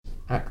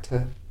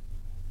actor,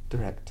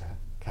 director,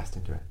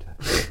 casting director.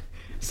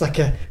 It's like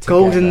a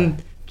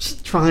golden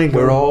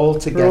triangle. We're all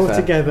together. We're all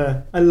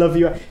together. I love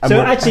you.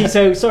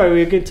 So sorry,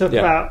 we were going to talk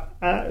about.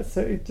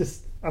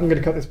 I'm going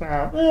to cut this bit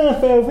out.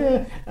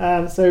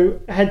 So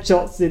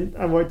headshots.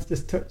 I wanted to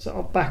just touch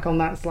back on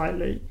that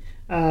slightly,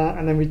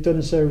 and then we've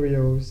done show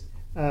reels,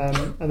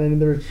 and then in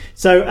the room.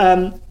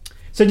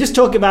 So just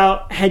talk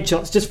about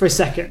headshots just for a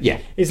second. Yeah.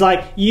 It's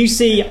like you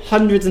see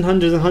hundreds and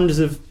hundreds and hundreds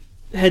of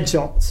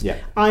headshots. Yeah.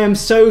 I am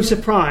so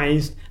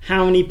surprised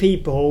how many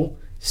people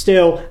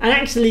still, and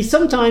actually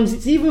sometimes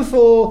it's even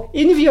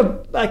if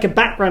you're like a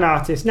background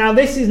artist. Now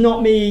this is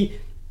not me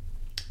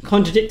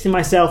contradicting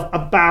myself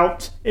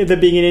about there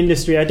being an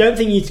industry. I don't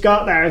think you need to go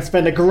out there and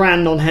spend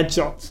 $1,000 on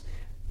headshots.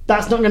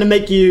 That's not going to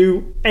make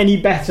you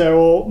any better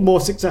or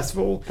more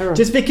successful.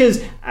 Just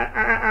because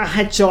a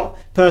headshot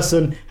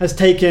person has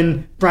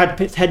taken Brad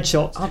Pitt's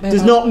headshots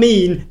does not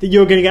mean that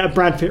you're going to get a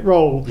Brad Pitt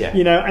role. Yeah.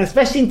 You know, and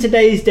especially in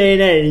today's day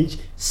and age,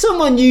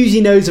 someone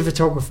usually knows a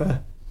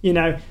photographer. You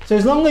know, so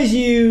as long as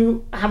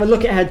you have a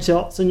look at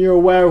headshots and you're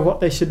aware of what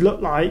they should look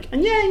like,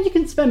 and you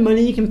can spend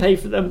money, you can pay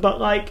for them, but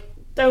like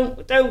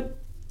don't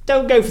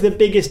go for the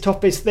biggest,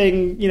 toppest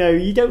thing. You know,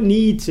 you don't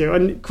need to.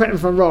 And correct me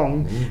if I'm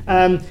wrong.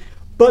 Mm-hmm.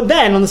 But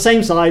then on the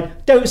same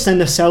side, don't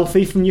send a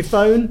selfie from your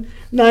phone.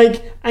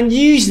 Like, and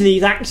usually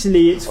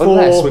it's for,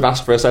 unless we've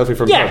asked for a selfie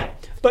from phone.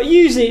 But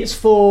usually it's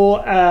for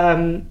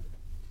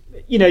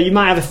you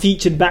might have a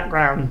featured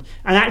background,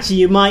 and actually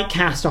you might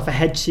cast off a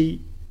head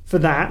sheet for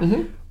that.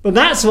 Mm-hmm. But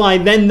that's why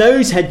then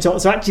those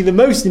headshots are actually the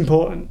most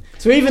important.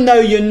 So even though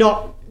you're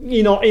not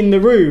in the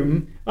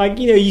room, like,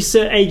 you know, you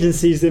certain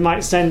agencies, they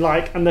might send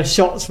like, and the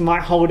shots from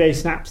like holiday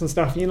snaps and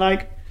stuff, and you're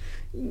like,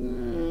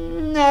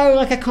 no,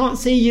 like I can't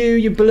see you,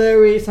 you're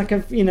blurry. It's like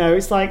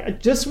it's like I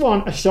just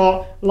want a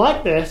shot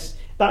like this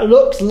that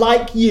looks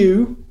like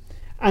you.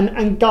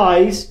 And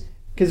guys,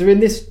 because we're in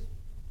this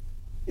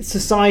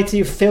society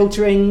of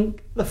filtering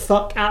the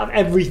fuck out of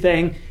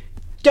everything,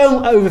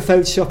 don't over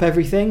Photoshop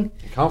everything.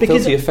 You can't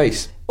filter your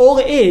face. All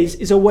it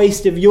is a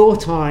waste of your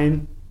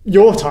time,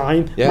 my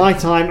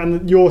time,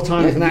 and your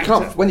time as an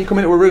actor. When you come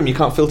into a room, you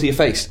can't filter your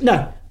face.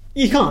 No,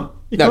 you can't.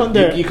 You can't do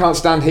it. You can't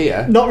stand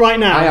here. Not right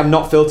now. I am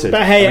not filtered.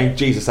 But hey, I mean,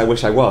 Jesus, I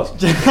wish I was.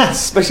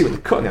 Especially with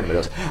the cutting on the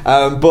nose.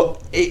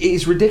 But it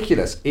is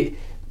ridiculous. You've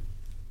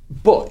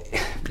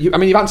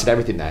answered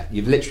everything there.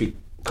 You've literally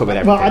covered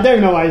everything. Well, I don't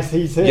know why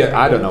he's here. Yeah,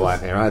 I don't know why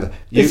I'm here either.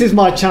 This is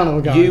my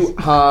channel, guys.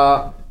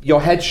 Your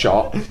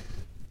headshot,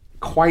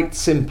 quite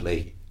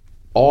simply,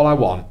 all I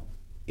want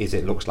is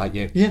it looks like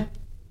you. Yeah.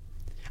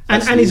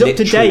 That's and he's up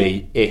to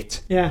date.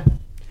 It. Yeah.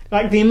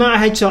 Like the amount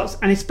of headshots,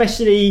 and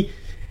especially,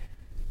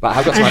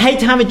 I hate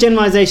to have a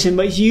generalisation,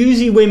 but it's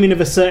usually women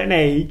of a certain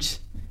age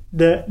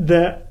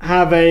that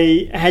have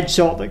a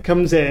headshot that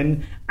comes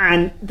in,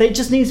 and they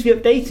just needs to be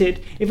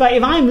updated. If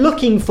I'm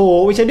looking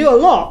for, which I do a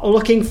lot,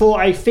 looking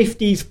for a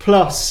 50s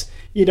plus,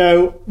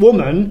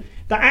 woman,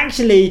 that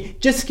actually,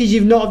 just because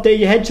you've not updated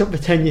your headshot for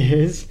 10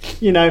 years,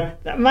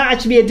 that might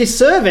actually be a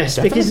disservice.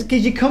 Definitely.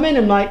 Because you come in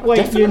and like, wait,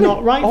 Definitely. You're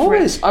not right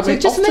Always. for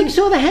it. So make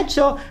sure the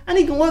headshot, and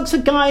it works for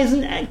guys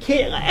and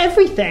kids,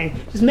 everything.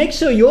 Just make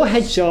sure your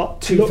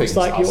headshot looks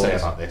like yours. Two things I'll say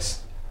about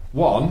this.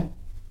 One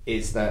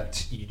is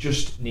that you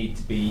just need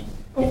to be...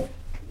 Oh,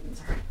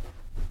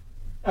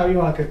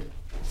 you are good.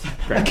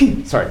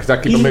 Sorry, because I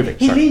keep on moving.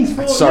 He leans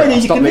forward. Sorry,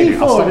 you can lean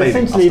forward,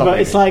 essentially, but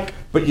it's like...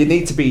 But you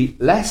need to be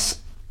less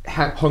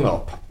hung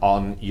up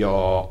on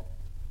your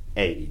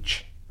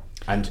age,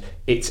 and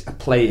it's a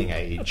playing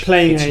age.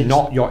 It's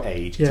not your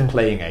age, it's a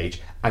playing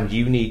age, and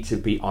you need to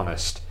be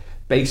honest.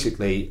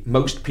 Basically,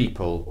 most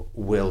people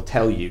will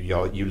tell you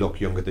you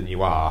look younger than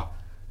you are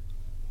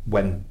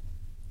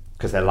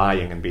because they're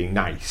lying and being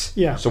nice.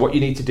 Yeah. So what you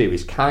need to do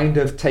is kind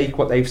of take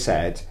what they've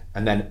said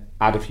and then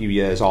add a few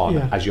years on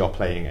as your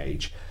playing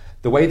age.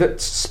 The way that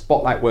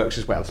Spotlight works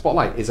as well,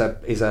 Spotlight is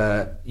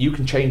a you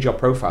can change your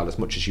profile as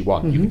much as you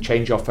want. Mm-hmm. You can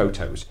change your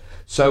photos.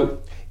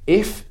 So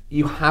if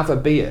you have a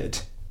beard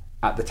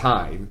at the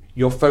time,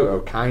 your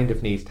photo kind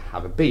of needs to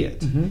have a beard.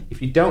 Mm-hmm.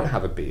 If you don't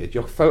have a beard,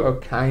 your photo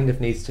kind of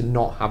needs to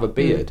not have a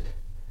beard.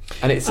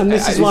 Mm-hmm. And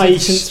this is why you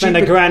shouldn't spend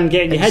 $1,000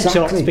 getting your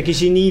headshots,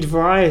 because you need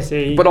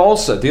variety. But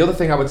also, the other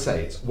thing I would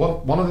say is,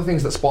 one of the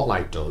things that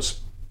Spotlight does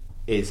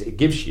is it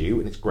gives you,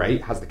 and it's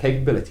great, has the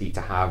capability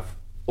to have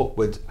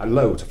upward a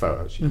loads of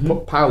photos. You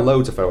can pile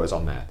loads of photos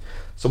on there.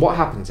 So what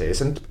happens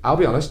is, and I'll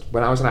be honest,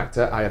 when I was an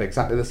actor, I had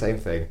exactly the same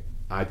thing.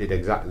 I did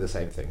exactly the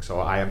same thing. So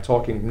I am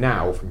talking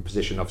now from a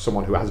position of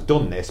someone who has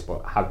done this,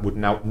 but would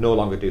now no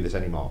longer do this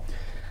anymore.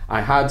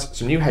 I had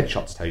some new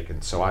headshots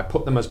taken, so I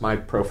put them as my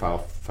profile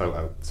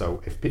photo.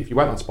 So if you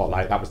went on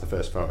Spotlight, that was the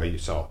first photo you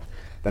saw.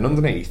 Then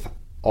underneath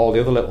all the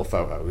other little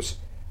photos,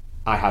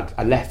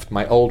 I left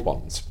my old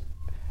ones.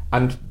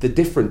 And the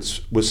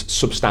difference was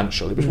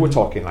substantial. We're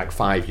talking like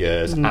 5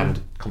 years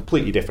and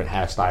completely different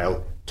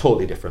hairstyle,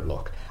 totally different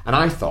look. And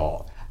I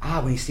thought,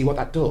 you see what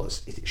that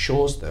does is it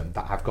shows them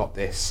that I've got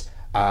this,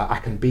 I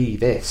can be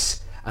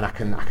this, and I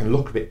can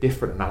look a bit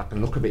different, and I can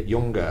look a bit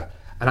younger.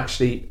 And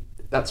actually,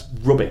 that's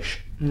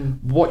rubbish.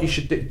 What you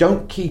should do,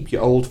 don't keep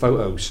your old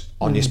photos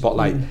on your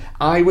Spotlight.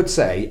 I would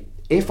say,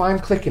 if I'm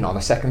clicking on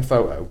a second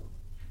photo,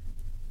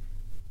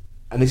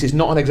 and this is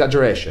not an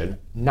exaggeration,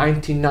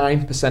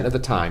 99% of the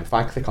time, if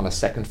I click on a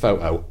second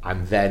photo,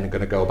 I'm then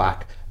going to go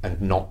back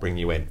and not bring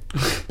you in.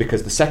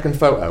 Because the second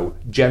photo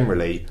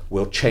generally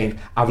will change.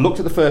 I've looked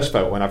at the first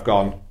photo and I've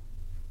gone,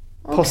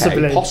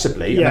 okay,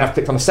 possibly. And then I've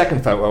clicked on the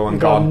second photo and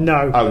gone,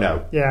 no. Oh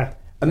no. Yeah.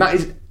 And that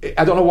is,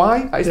 I don't know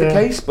why that is the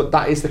case, but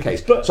that is the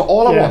case. So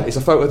all I want is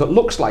a photo that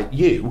looks like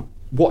you,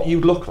 what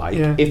you'd look like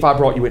if I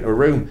brought you into a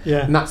room.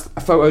 Yeah. And that's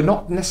a photo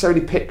not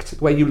necessarily picked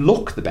where you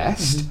look the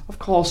best. Of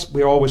course,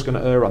 we're always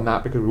going to err on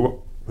that because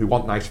we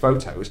want nice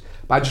photos.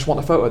 But I just want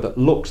a photo that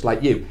looks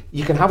like you.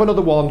 You can have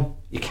another one.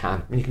 You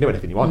can. I mean, you can do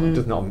anything you want.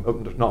 It's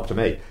not up to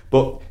me.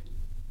 But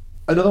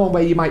another one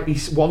where you might be,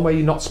 one where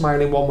you're not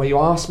smiling, one where you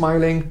are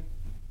smiling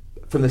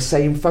from the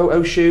same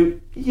photo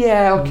shoot.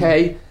 Yeah,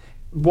 okay.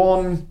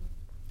 One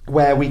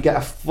where we get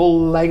a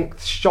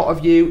full-length shot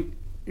of you.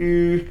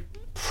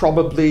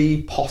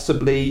 Probably,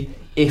 possibly,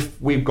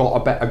 if we've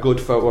got a good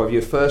photo of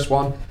your first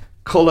one.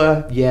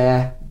 Colour,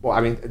 yeah. Well,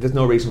 I mean, there's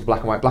no reason for black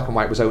and white. Black and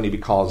white was only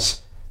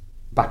because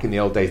back in the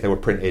old days they were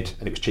printed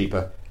and it was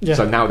cheaper. Yeah.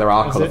 So now there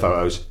are colour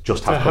photos.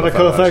 Just have colour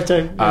photos. Colour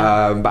photo.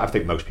 Yeah. But I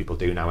think most people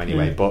do now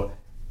anyway. But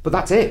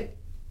that's it.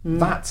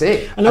 That's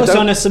it. And also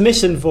on a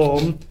submission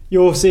form,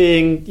 you're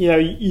seeing,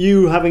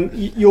 you having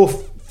your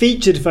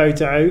featured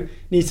photo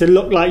needs to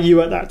look like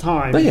you at that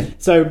time.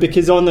 So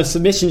because on the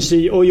submission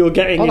sheet, all you're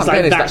getting is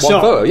like that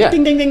shot. Photo, yeah.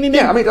 Ding, ding, ding, ding,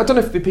 ding. Yeah, I mean, I don't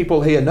know if the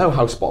people here know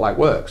how Spotlight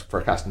works for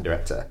a casting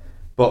director,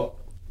 but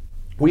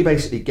we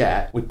basically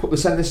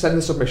send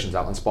the submissions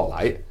out on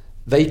Spotlight.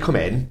 They come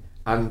in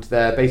and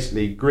they're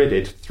basically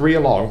gridded 3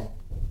 along.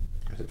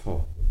 Is it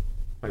 4?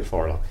 Maybe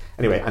 4 along.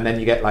 Anyway, and then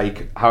you get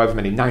like however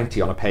many,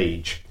 90 on a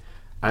page.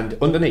 And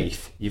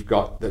underneath, you've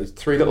got those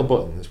 3 little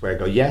buttons where you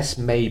go yes,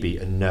 maybe,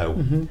 and no.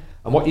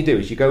 And what you do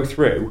is you go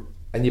through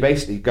and you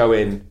basically go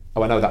in,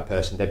 oh, I know that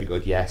person, they'd be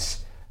good,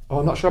 yes. Oh,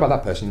 I'm not sure about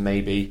that person,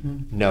 maybe.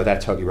 No, they're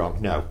totally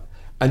wrong, no.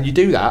 And you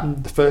do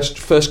that, the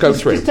first go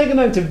through. Just take a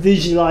moment to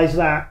visualise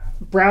that.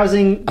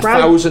 Browsing.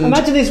 1,000.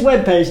 Imagine this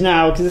webpage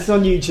now, because it's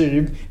on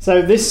YouTube,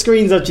 so this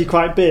screen's actually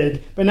quite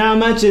big. But now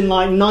imagine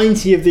like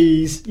 90 of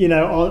these,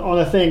 on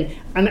a thing.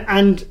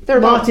 And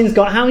Martin's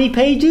got how many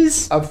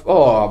pages? I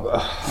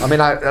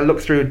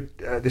looked through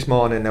this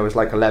morning, there was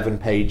like 11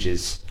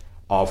 pages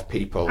of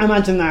people.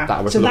 Imagine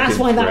that. So that's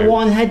why that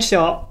one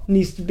headshot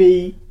needs to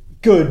be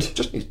good.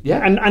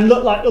 And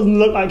look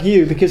like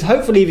you, because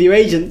hopefully if your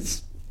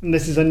agents, and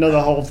this is another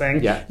whole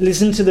thing,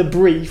 listen to the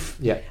brief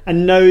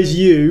and knows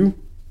you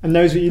and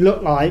knows what you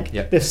look like,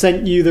 they've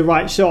sent you the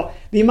right shot.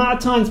 The amount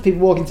of times people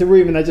walk into a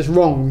room and they're just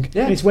wrong,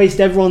 and it's wasted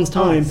everyone's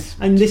time.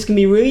 And this can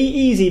be really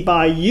easy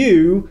by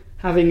you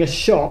having a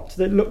shot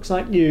that looks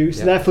like you,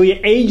 so therefore your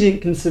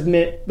agent can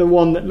submit the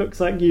one that looks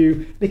like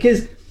you,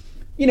 because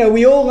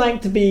we all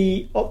like to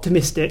be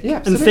optimistic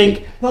and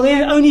think, well,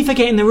 only if I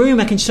get in the room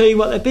I can show you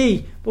what they'd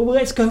be. But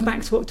let's go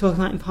back to what we were talking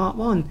about in part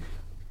 1.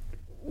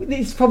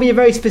 It's probably a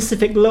very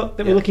specific look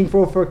that we're looking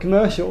for a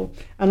commercial,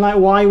 and like,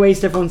 why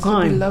waste everyone's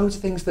time? There's loads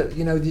of things that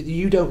that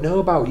you don't know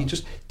about. You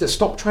just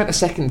stop trying to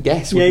second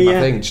guess. Would be my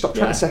thing. Stop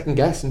trying to second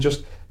guess and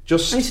just. And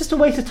it's just a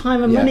waste of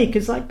time and money,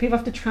 because like people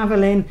have to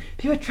travel in.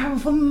 People travel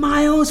for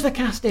miles for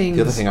castings.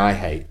 The other thing I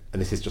hate,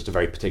 and this is just a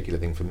very particular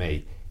thing for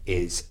me,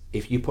 is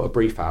if you put a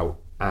brief out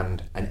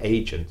and an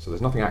agent. So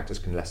there's nothing actors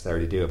can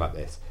necessarily do about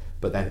this,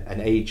 but then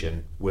an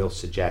agent will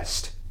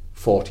suggest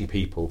 40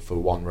 people for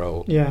one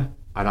role. Yeah.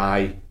 And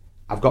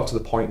I've got to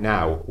the point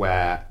now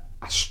where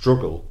I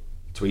struggle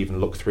to even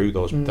look through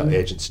those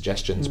agent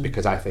suggestions,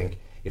 because I think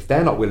if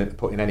they're not willing to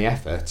put in any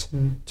effort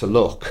to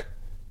look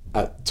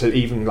to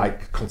even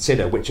like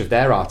consider which of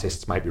their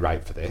artists might be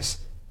right for this,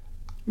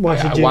 why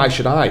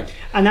should I?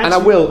 And I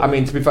will. I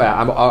mean, to be fair,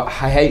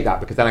 I hate that,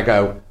 because then I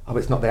go, oh,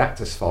 it's not the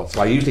actor's fault.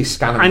 So I usually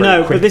scan them. I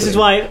know, quickly, but this is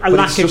why I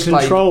lack of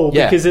control,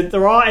 because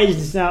there are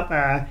agencies out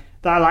there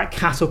that are like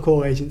cattle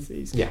call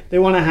agencies. Yeah. They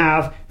want to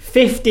have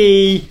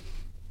 50,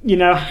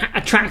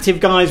 attractive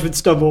guys with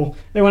stubble.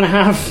 They want to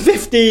have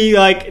 50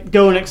 like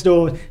girl next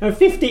door,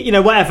 50,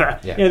 whatever.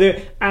 Yeah.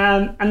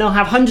 And they'll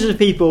have hundreds of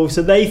people.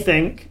 So they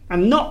think,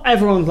 and not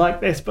everyone's like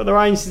this, but there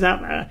are agencies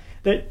out there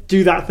that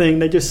do that thing.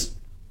 They just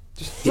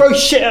throw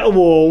shit at a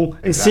wall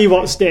and see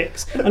what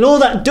sticks. And all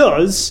that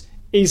does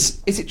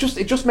is it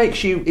just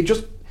makes you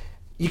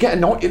you get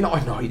annoyed. You're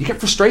not annoyed. You get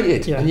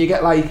frustrated, and you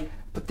get like.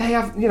 But they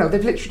have,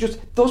 they've literally just,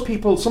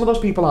 some of those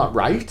people aren't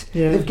right.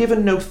 Yeah. They've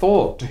given no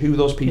thought to who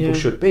those people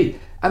should be.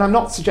 And I'm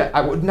not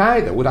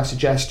would I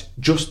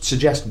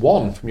suggest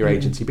one from your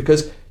agency,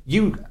 because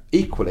you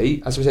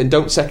equally, as we said,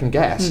 don't second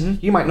guess.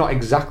 You might not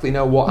exactly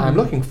know what I'm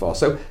looking for.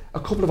 So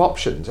a couple of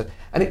options,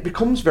 and it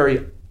becomes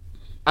very,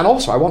 and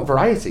also I want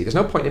variety. There's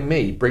no point in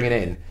me bringing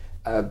in,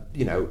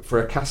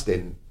 for a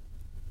casting,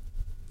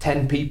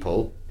 10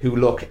 people who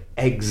look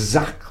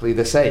exactly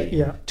the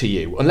same to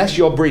you, unless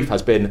your brief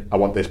has been, I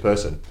want this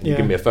person, and you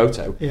give me a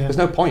photo. There's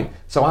no point.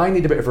 So I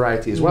need a bit of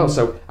variety as well.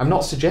 So I'm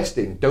not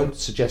suggesting, don't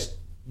suggest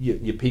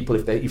your people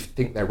if you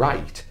think they're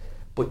right,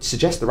 but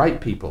suggest the right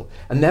people.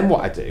 And then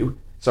what I do,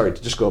 sorry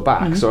to just go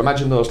back, so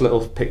imagine those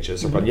little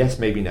pictures. I've gone yes,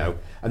 maybe, no.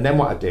 And then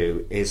what I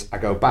do is I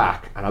go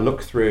back and I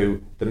look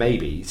through the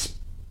maybes.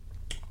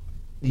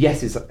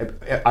 Yeses,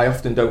 I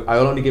often don't,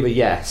 I'll only give a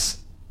yes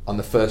on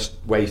the first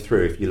way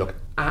through if you look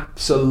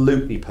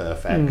absolutely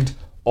perfect,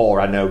 or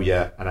I know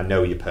you and I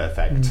know you're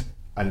perfect.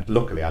 And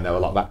luckily I know a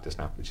lot of actors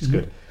now, which is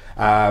good.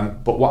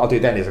 But what I'll do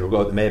then is I'll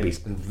go at the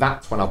maybes, and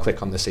that's when I'll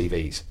click on the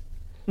CVs.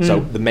 So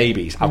the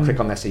maybes, I'll click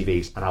on their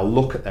CVs and I'll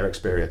look at their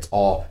experience,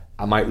 or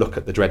I might look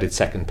at the dreaded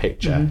second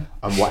picture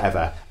and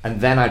whatever,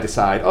 and then I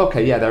decide,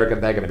 okay, yeah, they're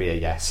going to be a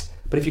yes.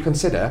 But if you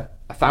consider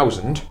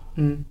 1,000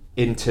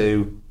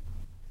 into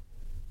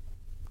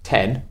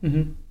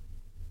 10,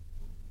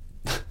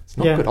 it's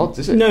not good odds,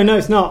 is it? No,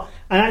 it's not.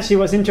 And actually,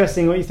 what's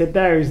interesting, what you said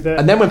there is that...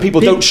 And then when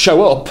people don't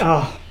show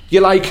up,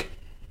 you're like,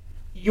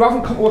 you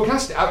haven't come to a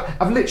casting.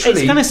 I've literally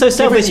it's kind of so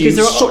selfish given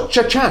you because such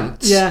a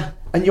chance,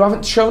 and you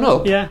haven't shown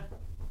up.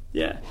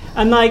 Yeah.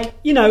 And like,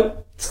 you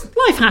know,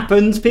 life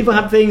happens, people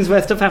have things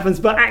where stuff happens,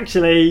 but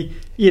actually,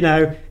 you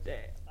know,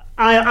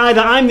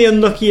 either I'm the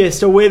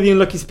unluckiest or we're the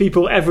unluckiest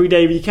people every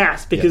day we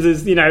cast, because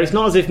there's, you know, it's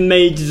not as if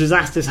major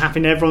disasters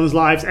happen in everyone's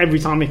lives every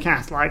time we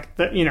cast, like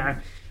that, you know,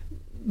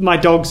 my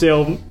dog's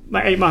ill,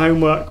 I ate my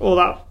homework, all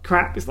that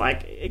crap is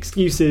like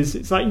excuses.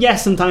 It's like,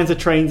 yes, sometimes the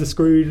trains are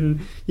screwed and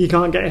you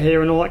can't get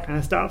here and all that kind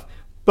of stuff,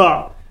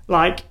 but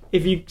like,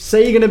 if you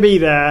say you're going to be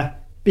there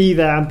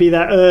and be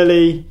there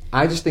early.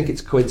 I just think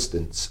it's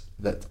coincidence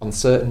that on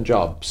certain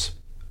jobs,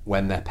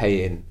 when they're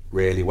paying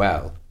really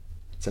well,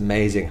 it's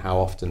amazing how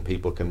often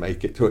people can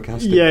make it to a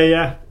casting.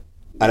 Yeah.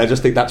 And I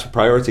just think that's for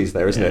priorities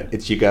there, isn't it?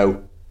 It's you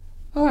go,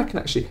 oh, I can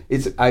actually...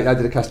 I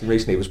did a casting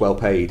recently, it was well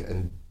paid,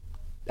 and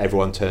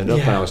everyone turned up,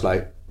 and I was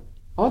like,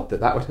 odd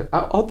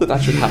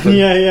that should happen.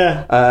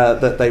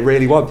 That they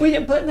really want.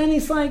 But then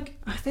it's like,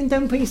 then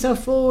don't put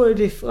yourself forward.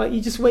 If like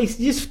you just waste,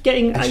 you're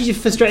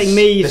just frustrating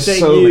me. There's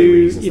so many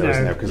reasons, though,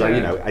 isn't there? Because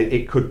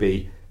it could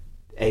be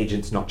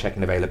agents not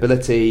checking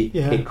availability.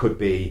 It could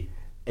be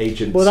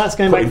agents. Well, that's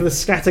going back to the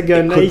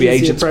scattergun. It could be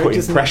agents approach,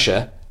 putting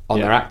pressure on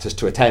their actors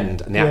to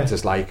attend, and the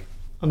actors like,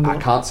 I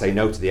can't say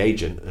no to the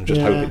agent and just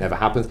hope it never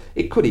happens.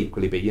 It could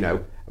equally be, you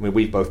know, I mean,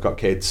 we've both got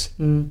kids.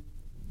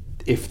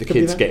 If the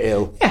kids get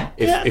ill,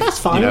 if that's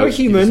fine. You know, we're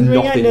human.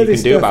 There's nothing you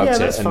can do about it.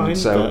 That's fine. And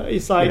so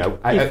it's like, you know,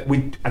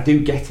 I do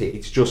get it.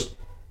 It's just,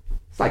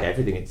 it's like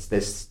everything.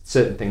 There's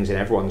certain things in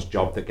everyone's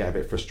job that get a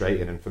bit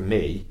frustrating, and for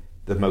me,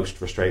 the most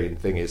frustrating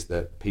thing is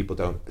that people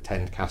don't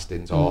attend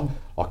castings or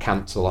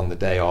cancel on the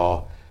day,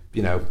 or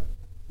you know,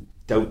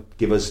 don't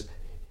give us.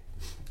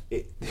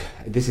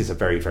 This is a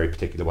very, very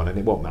particular one, and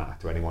it won't matter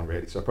to anyone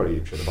really. So I probably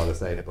even shouldn't bother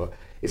saying it. But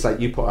it's like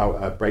you put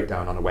out a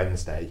breakdown on a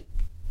Wednesday.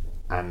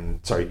 And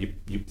you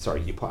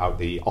put out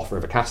the offer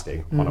of a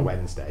casting on a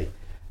Wednesday,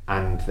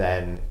 and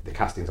then the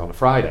casting's on a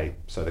Friday.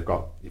 So you've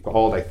got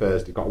all day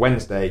Thursday, you've got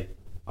Wednesday,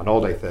 and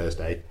all day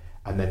Thursday,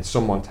 and then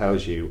someone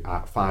tells you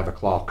at 5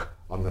 o'clock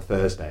on the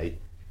Thursday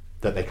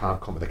that they can't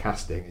come to the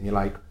casting, and you're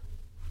like,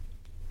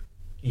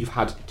 you've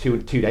had two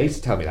days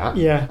to tell me that,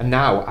 and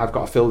now I've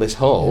got to fill this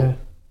hole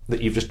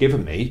that you've just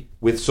given me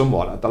with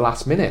someone at the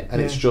last minute,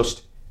 and it's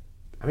just,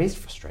 I mean, it's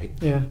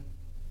frustrating.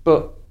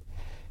 But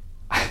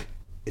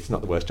it's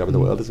not the worst job in the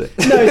world, is it?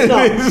 No,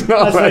 it's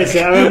not. Let's face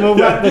it. I mean, we'll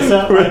wrap this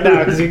up right now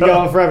because we can go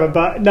on forever.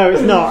 But no,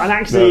 it's not. And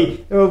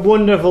actually, they're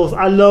wonderful.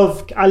 I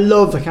love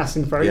the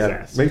casting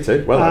process. Yeah, me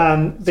too.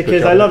 Well,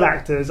 because I love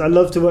actors. I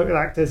love to work with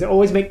actors. I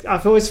always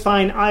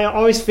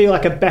feel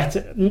like a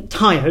better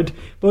tired,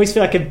 but always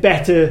feel like a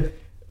better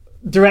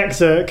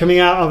director coming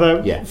out of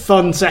a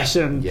fun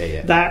session.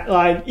 That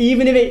like,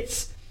 even if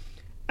it's,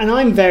 and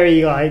I'm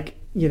very like,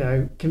 you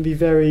know, can be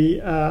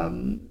very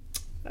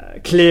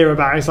clear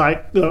about it. It's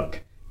like, look,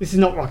 this is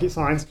not rocket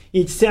science.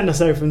 You need to sit on the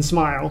sofa and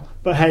smile,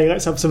 but hey,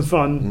 let's have some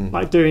fun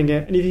like doing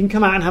it. And if you can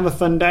come out and have a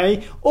fun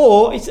day,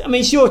 or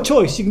it's your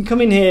choice. You can come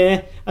in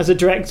here as a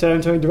director,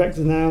 I'm talking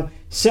directors now,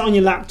 sit on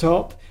your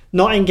laptop,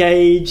 not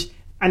engage,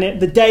 and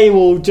the day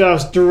will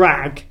just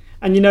drag.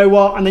 And you know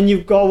what? And then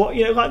you've got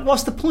like,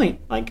 what's the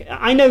point? Like,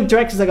 I know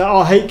directors that go, oh,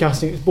 I hate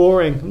casting, it's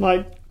boring. I'm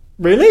like,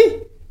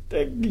 really?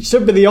 It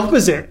should be the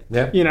opposite.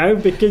 You know,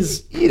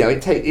 because you know,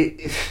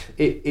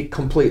 it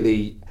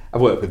completely. I've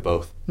worked with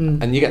both,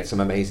 and you get some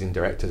amazing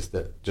directors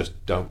that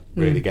just don't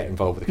really get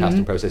involved with the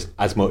casting process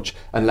as much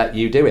and let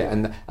you do it.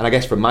 And I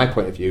guess from my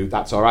point of view,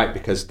 that's all right,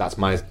 because that's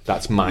my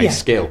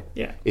skill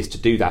is to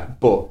do that.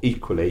 But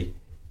equally,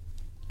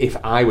 if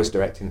I was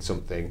directing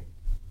something,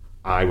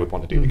 I would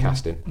want to do the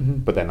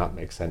casting, but then that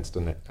makes sense,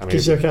 doesn't it? I mean,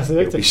 because you're a casting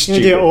director, you're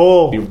going to do it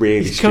all. It'd be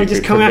really stupid.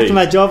 Just come after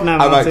my job now.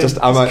 I might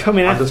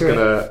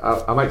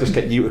just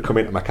get you to come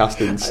into my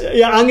castings.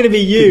 Yeah, I'm going to be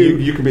you.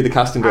 You can be the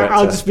casting director.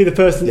 I'll just be the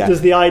person that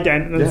does the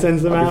ident and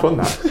sends them out. That'd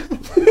be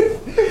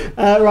fun.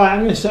 Right,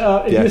 I'm going to shut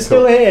up. If you're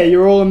still here,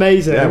 you're all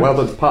amazing. Yeah, well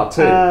done. Part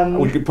 2.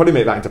 We could probably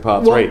make that into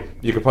part 3.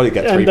 You could probably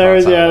get 3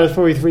 parts. There's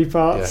probably 3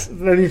 parts.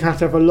 Then you'd have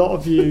to have a lot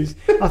of views.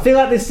 I feel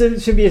like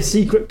this should be a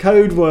secret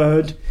code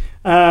word.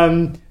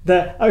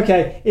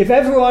 If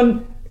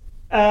everyone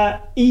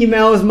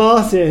emails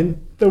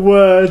Martin the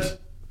word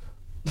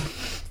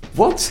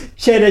What?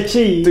 cheddar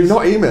cheese. Do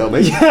not email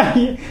me.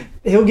 Yeah,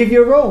 he'll give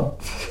you a roll.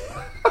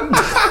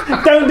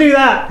 Don't do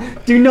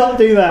that. Do not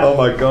do that. Oh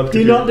my god.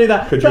 Do not do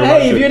that. Could But you hey,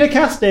 imagine? if you're in a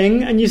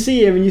casting and you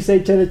see him and you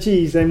say cheddar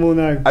cheese, then we'll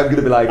know. I'm going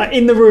to be like,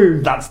 In the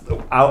room.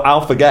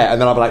 I'll forget,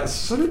 and then I'll be like,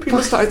 so many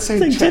people started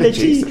saying cheddar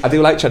cheese. I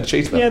do like cheddar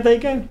cheese, though. Yeah, there you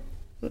go.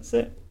 That's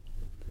it.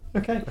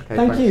 Okay.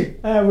 Thank thanks. you.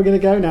 We're going to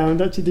go now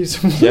and actually do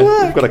some Yeah,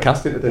 work. we've got a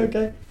casting to do.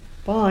 Okay.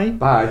 Bye.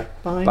 Bye.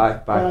 Bye. Bye.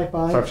 Bye.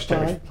 Bye. Sorry, just check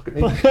Bye.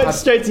 me. Look at me.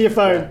 Straight to your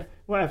phone. Yeah.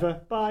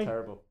 Whatever. Bye.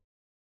 Terrible.